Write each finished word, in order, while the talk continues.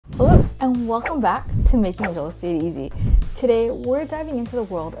and welcome back to Making Real Estate Easy. Today, we're diving into the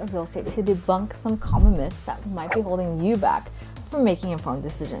world of real estate to debunk some common myths that might be holding you back from making informed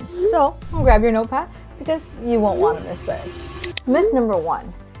decisions. So, grab your notepad because you won't want to miss this. Myth number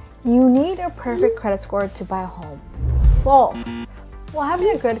 1, you need a perfect credit score to buy a home. False. While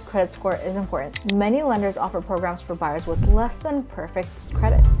having a good credit score is important, many lenders offer programs for buyers with less than perfect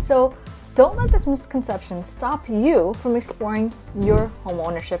credit. So, don't let this misconception stop you from exploring your home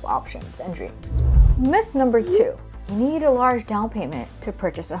ownership options and dreams. Myth number 2, you need a large down payment to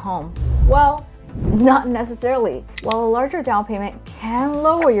purchase a home. Well, not necessarily. While a larger down payment can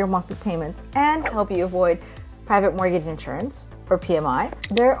lower your monthly payments and help you avoid private mortgage insurance, or PMI,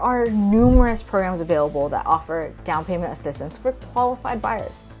 there are numerous programs available that offer down payment assistance for qualified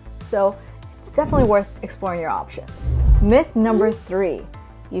buyers. So it's definitely worth exploring your options. Myth number 3,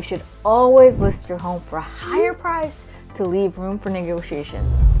 you should always list your home for a higher price to leave room for negotiation.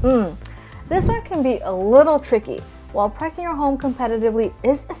 This one can be a little tricky. While pricing your home competitively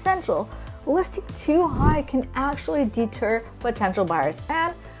is essential, listing too high can actually deter potential buyers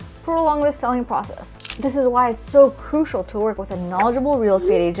and prolong the selling process. This is why it's so crucial to work with a knowledgeable real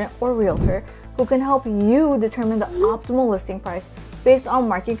estate agent or realtor who can help you determine the optimal listing price based on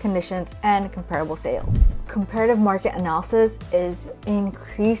market conditions and comparable sales. Comparative market analysis is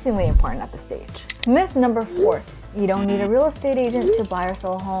increasingly important at this stage. Myth number 4, you don't need a real estate agent to buy or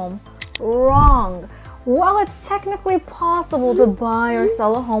sell a home. Wrong. While it's technically possible to buy or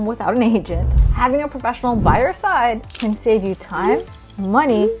sell a home without an agent, having a professional by your side can save you time,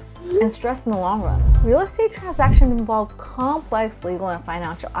 money, and stress in the long run. Real estate transactions involve complex legal and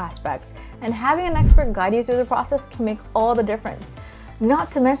financial aspects, and having an expert guide you through the process can make all the difference.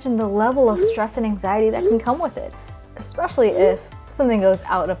 Not to mention the level of stress and anxiety that can come with it, especially if something goes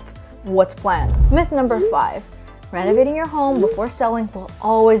out of what's planned. Myth number 5, renovating your home before selling will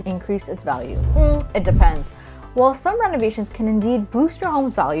always increase its value. It depends. While some renovations can indeed boost your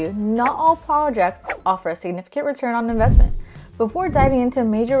home's value, not all projects offer a significant return on investment. Before diving into a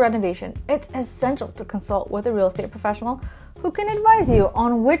major renovation, it's essential to consult with a real estate professional who can advise you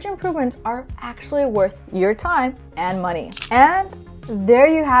on which improvements are actually worth your time and money. And there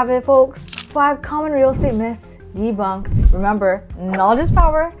you have it, folks. 5 common real estate myths debunked. Remember, knowledge is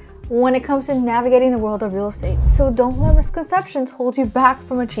power when it comes to navigating the world of real estate. So don't let misconceptions hold you back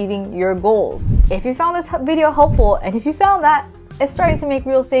from achieving your goals. If you found this video helpful, and if you found that it's starting to make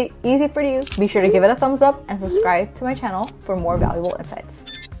real estate easy for you, be sure to give it a thumbs up and subscribe to my channel for more valuable insights.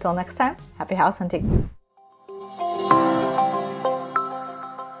 Till next time, happy house hunting.